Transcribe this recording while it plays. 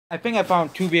I think I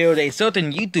found two videos a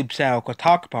certain YouTube channel could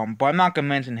talk about him, but I'm not gonna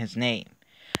mention his name.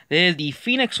 There is the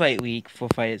Phoenix Wright week for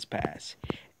Fighters Pass.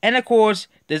 And of course,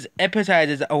 this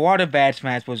emphasizes a lot of bad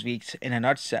Smash Bros. Weeks in a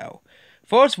nutshell.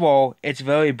 First of all, it's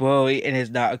very blurry and is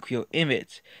not a clear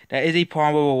image. That is a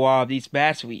problem with a lot of these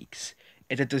Smash weeks.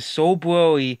 It's that it's so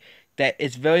blurry that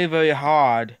it's very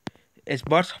hard. It's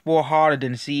much more harder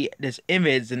than to see this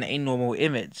image than a normal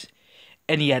image.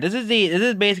 And yeah, this is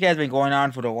basically has been going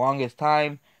on for the longest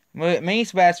time. Many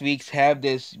Smash weeks have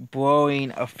this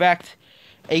blurring effect.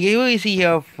 And you can really see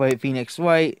here for Phoenix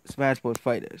Wright, Smash Bros.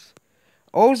 Fighters.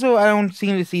 Also, I don't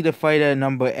seem to see the fighter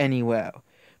number anywhere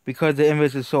because the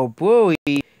image is so blurry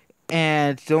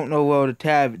and don't know where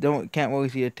the can't really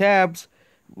see the tabs.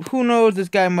 Who knows? This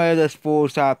guy might have just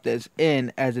photoshopped this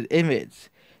in as an image.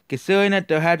 Considering that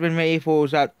there had been many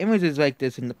photoshopped images like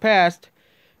this in the past,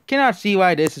 cannot see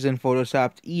why this isn't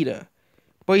photoshopped either.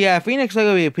 But yeah, Phoenix Wright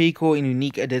will be a pretty cool and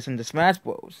unique addition to Smash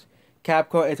Bros.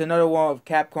 Capcom is another one of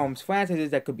Capcom's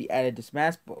franchises that could be added to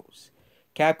Smash Bros.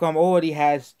 Capcom already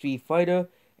has Street Fighter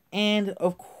and,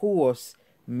 of course,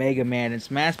 Mega Man and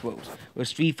Smash Bros. With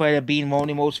Street Fighter being one of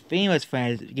the most famous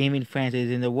gaming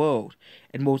franchises in the world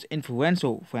and most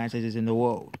influential franchises in the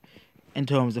world in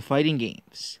terms of fighting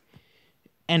games.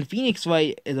 And Phoenix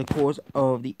Wright is, of course,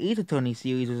 of the Ace Attorney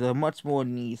series, which is a much more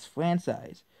niche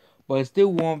franchise, but it's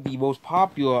still one of the most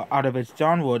popular out of its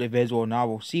genre, the visual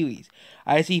novel series.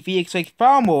 I see Phoenix Wright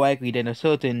far more likely than a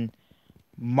certain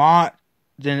girl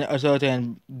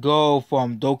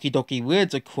from Doki Doki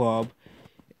Literature Club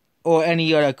or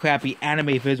any other crappy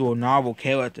anime visual novel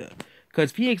character,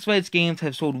 because Phoenix Wright's games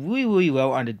have sold really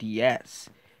well on the DS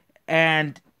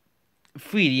and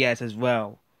 3DS as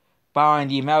well, buying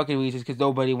the American releases because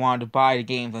nobody wanted to buy the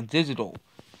games on digital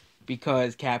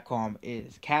because Capcom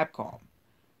is Capcom.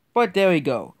 But there we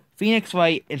go. Phoenix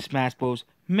Wright and Smash Bros.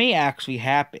 May actually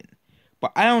happen,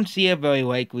 but I don't see it very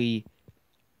likely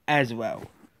as well.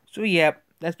 So yep,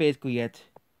 that's basically it.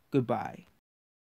 Goodbye.